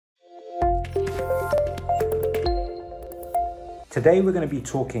Today we're going to be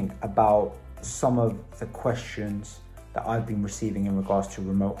talking about some of the questions that I've been receiving in regards to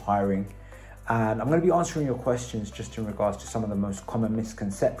remote hiring. And I'm going to be answering your questions just in regards to some of the most common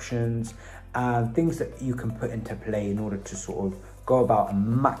misconceptions and things that you can put into play in order to sort of go about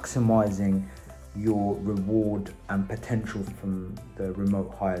maximizing your reward and potential from the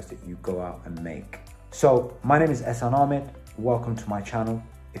remote hires that you go out and make. So my name is Ehsan Ahmed. Welcome to my channel.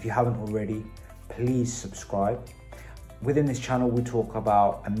 If you haven't already, please subscribe. Within this channel, we talk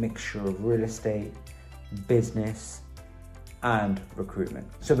about a mixture of real estate, business, and recruitment.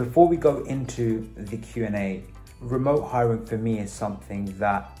 So before we go into the Q&A, remote hiring for me is something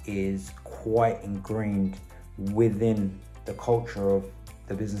that is quite ingrained within the culture of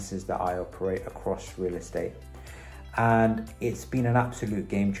the businesses that I operate across real estate. And it's been an absolute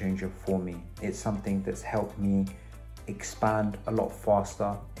game changer for me. It's something that's helped me expand a lot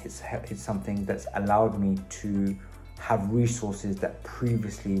faster. It's something that's allowed me to have resources that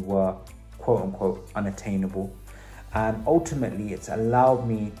previously were quote unquote unattainable. And ultimately it's allowed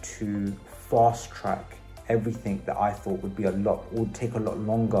me to fast track everything that I thought would take a lot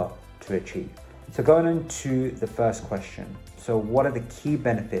longer to achieve. So going into the first question. So what are the key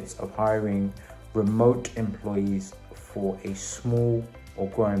benefits of hiring remote employees for a small or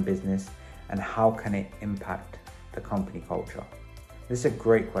growing business, and how can it impact the company culture? This is a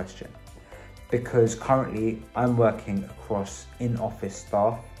great question, because currently I'm working across in-office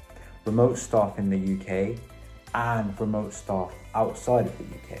staff, remote staff in the UK, and remote staff outside of the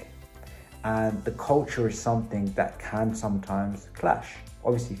UK. And the culture is something that can sometimes clash.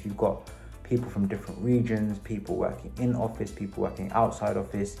 Obviously, if you've got people from different regions, people working in office, people working outside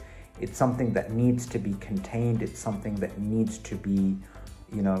office, it's something that needs to be contained. It's something that needs to be,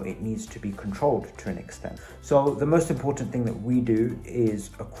 it needs to be controlled to an extent. So the most important thing that we do is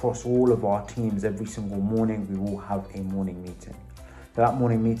across all of our teams, every single morning, we will have a morning meeting. That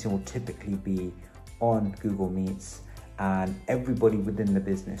morning meeting will typically be on Google Meets, and everybody within the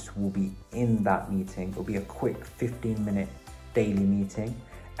business will be in that meeting. It'll be a quick 15-minute daily meeting,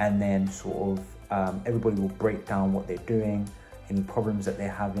 and then sort of everybody will break down what they're doing, any problems that they're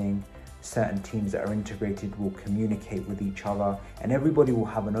having. Certain teams that are integrated will communicate with each other, and everybody will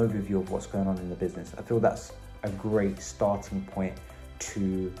have an overview of what's going on in the business. I feel that's a great starting point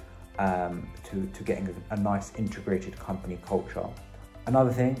to getting a nice integrated company culture.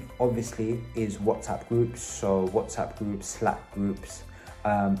 Another thing, obviously, is WhatsApp groups. So WhatsApp groups, Slack groups,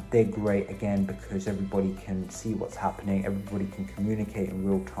 they're great again because everybody can see what's happening, everybody can communicate in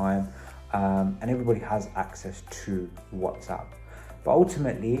real time, and everybody has access to WhatsApp. But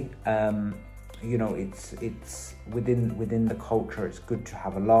ultimately, it's within the culture. It's good to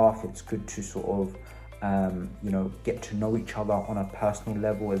have a laugh. It's good to sort of, get to know each other on a personal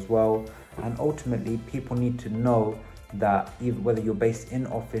level as well. And ultimately, people need to know that even whether you're based in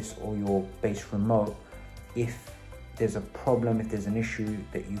office or you're based remote, if there's a problem, if there's an issue,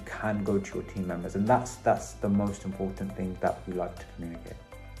 that you can go to your team members. And that's the most important thing that we like to communicate.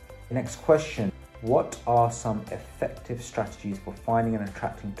 The next question. What are some effective strategies for finding and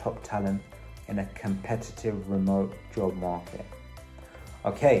attracting top talent in a competitive remote job market?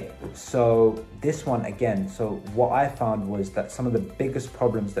 Okay, so this one again, so what I found was that some of the biggest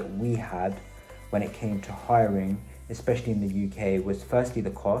problems that we had when it came to hiring, especially in the UK, was firstly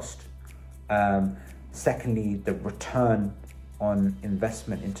the cost, secondly the return on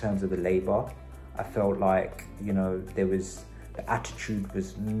investment in terms of the labor. I felt like, the attitude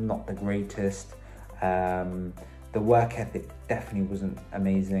was not the greatest. The work ethic definitely wasn't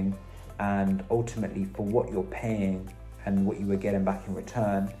amazing, and ultimately for what you're paying and what you were getting back in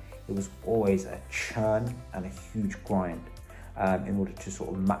return, it was always a churn and a huge grind in order to sort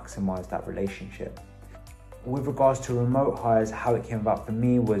of maximize that relationship. With regards to remote hires, how it came about for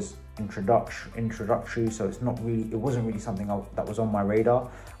me was introductory, so it wasn't really something that was on my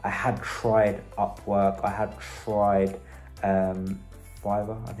radar. I had tried Upwork, I had tried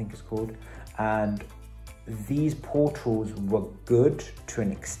Fiverr, I think it's called, and these portals were good to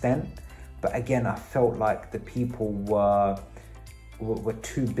an extent, but again, I felt like the people were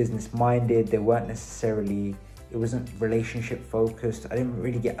too business-minded. They weren't necessarily, it wasn't relationship focused. I didn't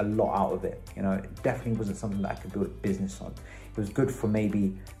really get a lot out of it. It definitely wasn't something that I could build a business on. It was good for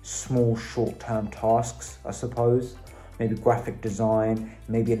maybe small short-term tasks, I suppose, maybe graphic design,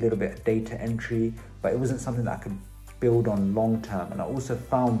 maybe a little bit of data entry, but it wasn't something that I could build on long-term. And I also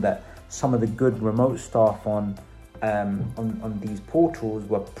found that some of the good remote staff on these portals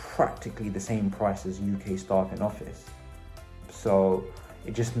were practically the same price as UK staff in office. So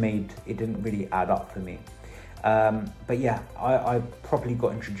it didn't really add up for me. But yeah, I properly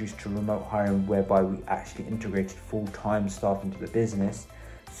got introduced to remote hiring, whereby we actually integrated full-time staff into the business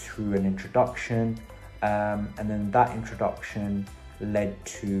through an introduction, and then that introduction led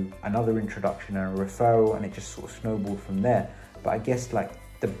to another introduction and a referral, and it just sort of snowballed from there. But I guess like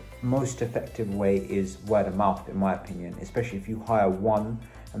the most effective way is word of mouth, in my opinion, especially if you hire one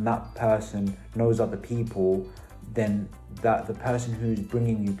and that person knows other people, then that the person who's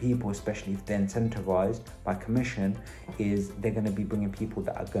bringing you people, especially if they're incentivized by commission, is they're going to be bringing people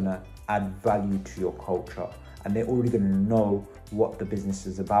that are going to add value to your culture, and they're already going to know what the business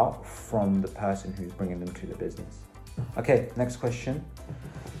is about from the person who's bringing them to the business. Okay, next question.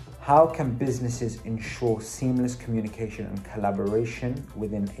 How can businesses ensure seamless communication and collaboration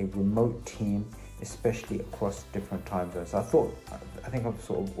within a remote team, especially across different time zones? I think I've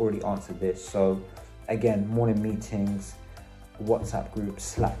sort of already answered this. So again, morning meetings, WhatsApp groups,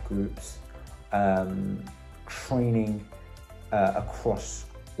 Slack groups, training across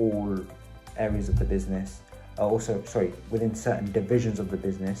all areas of the business. Within certain divisions of the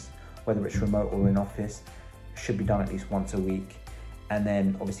business, whether it's remote or in office, should be done at least once a week. And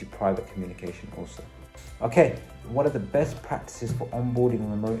then obviously private communication also. Okay, what are the best practices for onboarding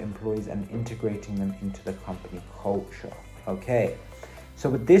remote employees and integrating them into the company culture? Okay, so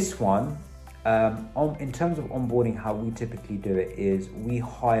with this one, in terms of onboarding, how we typically do it is we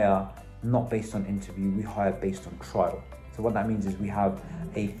hire not based on interview, we hire based on trial. So what that means is we have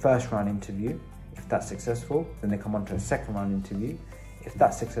a first round interview. If that's successful, then they come onto a second round interview. If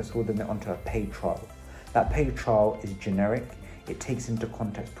that's successful, then they're onto a paid trial. That paid trial is generic. It takes into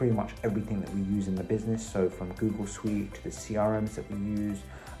context pretty much everything that we use in the business. So from Google Suite to the CRMs that we use,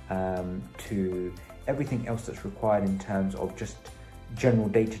 to everything else that's required in terms of just general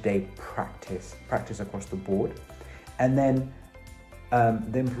day-to-day practice across the board. And then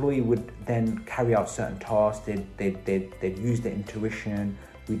the employee would then carry out certain tasks. They'd use their intuition.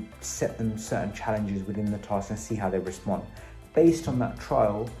 We'd set them certain challenges within the task and see how they respond. Based on that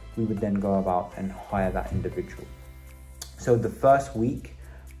trial, we would then go about and hire that individual. So the first week,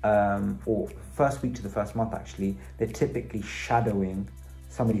 or first week to the first month actually, they're typically shadowing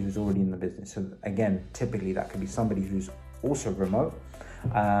somebody who's already in the business. So again, typically that could be somebody who's also remote,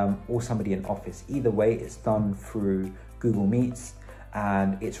 or somebody in office. Either way, it's done through Google Meets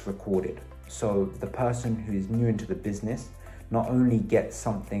and it's recorded. So the person who is new into the business not only gets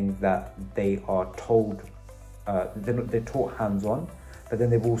something that they are told, they're taught hands-on, but then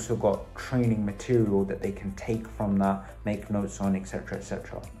they've also got training material that they can take from that, make notes on, etc.,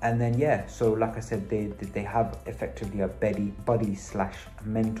 etc. And then yeah, so like I said, they have effectively a buddy slash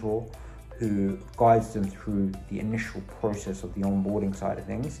mentor who guides them through the initial process of the onboarding side of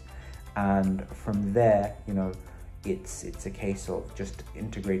things, and from there, you know, it's a case of just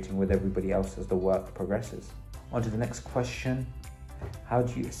integrating with everybody else as the work progresses. On to the next question. How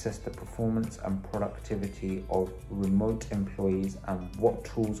do you assess the performance and productivity of remote employees, and what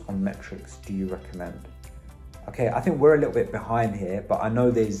tools or metrics do you recommend? Okay, I think we're a little bit behind here, but I know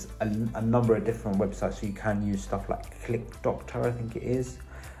there's a number of different websites. So you can use stuff like ClickDoctor, I think it is,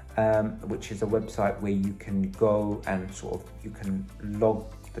 which is a website where you can go and you can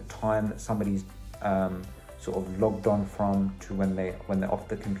log the time that somebody's sort of logged on from to when they're off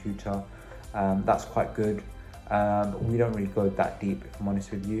the computer. That's quite good. But we don't really go that deep, if I'm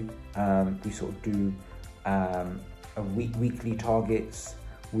honest with you. We sort of do weekly targets.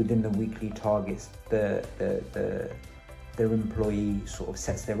 Within the weekly targets, their employee sort of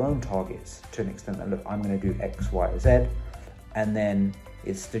sets their own targets to an extent that, look, I'm going to do X, Y, Z, and then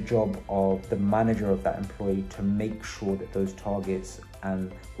it's the job of the manager of that employee to make sure that those targets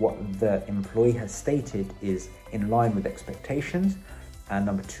and what the employee has stated is in line with expectations, and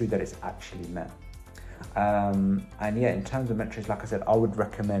number two, that it's actually met. And yeah, in terms of metrics, like I said, I would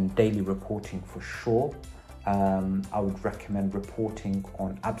recommend daily reporting for sure. I would recommend reporting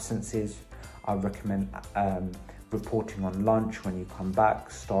on absences. I would recommend reporting on lunch when you come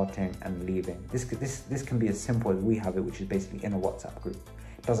back, starting and leaving. This can be as simple as we have it, which is basically in a WhatsApp group.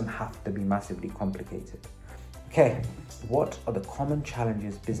 It doesn't have to be massively complicated. Okay, what are the common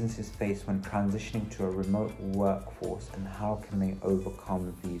challenges businesses face when transitioning to a remote workforce, and how can they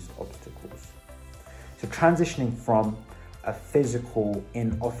overcome these obstacles? So transitioning from a physical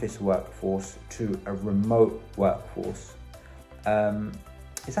in-office workforce to a remote workforce,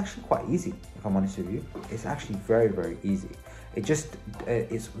 it's actually quite easy, if I'm honest with you. It's actually very, very easy.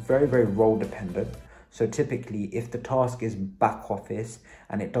 It's very, very role dependent. So typically, if the task is back office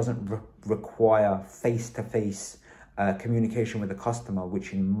and it doesn't require face-to-face communication with the customer,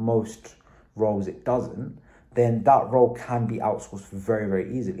 which in most roles it doesn't, then that role can be outsourced very,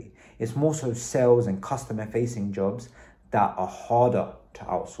 very easily. It's more so sales and customer facing jobs that are harder to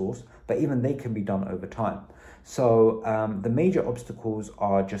outsource, but even they can be done over time. So the major obstacles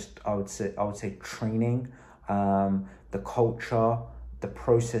are just, I would say training, the culture, the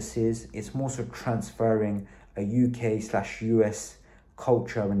processes. It's more so transferring a UK/US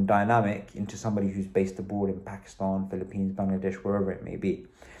culture and dynamic into somebody who's based abroad in Pakistan, Philippines, Bangladesh, wherever it may be.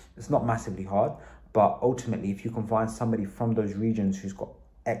 It's not massively hard, but ultimately, if you can find somebody from those regions who's got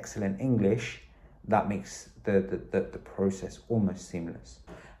excellent English, that makes the process almost seamless.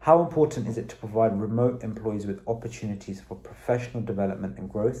 How important is it to provide remote employees with opportunities for professional development and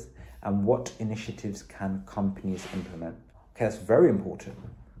growth? And what initiatives can companies implement? Okay, that's very important.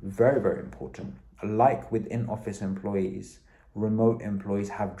 Very, very important. Like with in-office employees, remote employees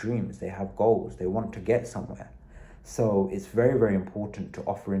have dreams, they have goals, they want to get somewhere. So it's very, very important to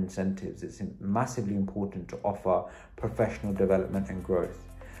offer incentives. It's massively important to offer professional development and growth.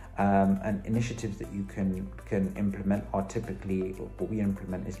 And initiatives that you can implement are typically, what we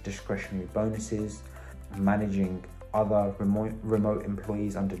implement is discretionary bonuses, managing other remote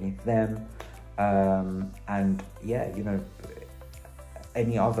employees underneath them, and yeah, you know,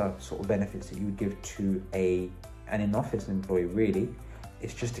 any other sort of benefits that you would give to an in-office employee. Really,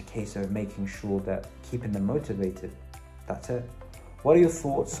 it's just a case of making sure that keeping them motivated. That's it. What are your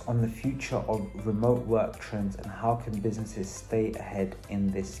thoughts on the future of remote work trends, and how can businesses stay ahead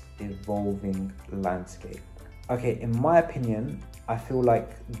in this evolving landscape? Okay, in my opinion, I feel like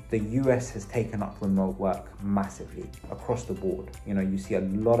the US has taken up remote work massively across the board. You know, you see a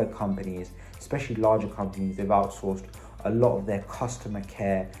lot of companies, especially larger companies, they've outsourced a lot of their customer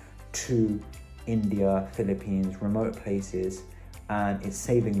care to India, Philippines, remote places, and it's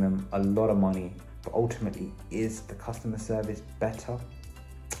saving them a lot of money. But ultimately, is the customer service better?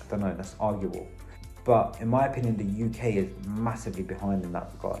 I don't know, that's arguable. But in my opinion, the UK is massively behind in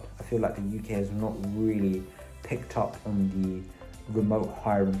that regard. I feel like the UK has not really picked up on the remote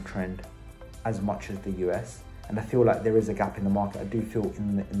hiring trend as much as the US. And I feel like there is a gap in the market. I do feel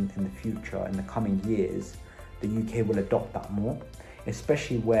in the future, in the coming years, the UK will adopt that more,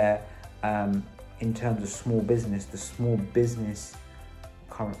 especially where in terms of small business, the small business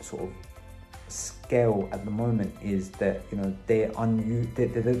current sort of scale at the moment is that, you know, they're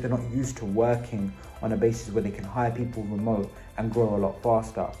not used to working on a basis where they can hire people remote and grow a lot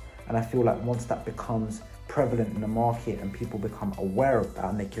faster. And I feel like once that becomes prevalent in the market and people become aware of that,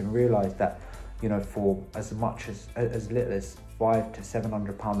 and they can realize that, you know, for as much as little as £500 to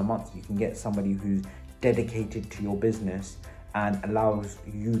 £700 a month, you can get somebody who's dedicated to your business and allows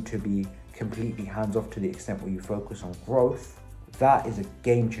you to be completely hands off to the extent where you focus on growth. That is a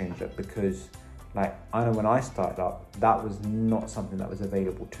game changer, because like, I know when I started up, that was not something that was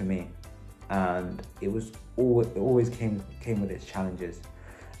available to me, and it always came with its challenges.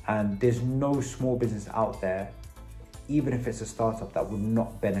 And there's no small business out there, even if it's a startup, that would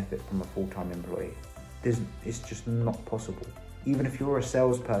not benefit from a full-time employee. It's just not possible. Even if you're a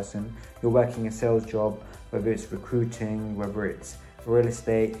salesperson, you're working a sales job, whether it's recruiting, whether it's real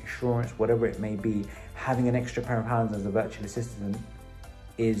estate, insurance, whatever it may be, having an extra pair of hands as a virtual assistant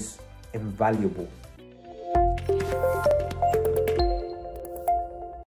is invaluable.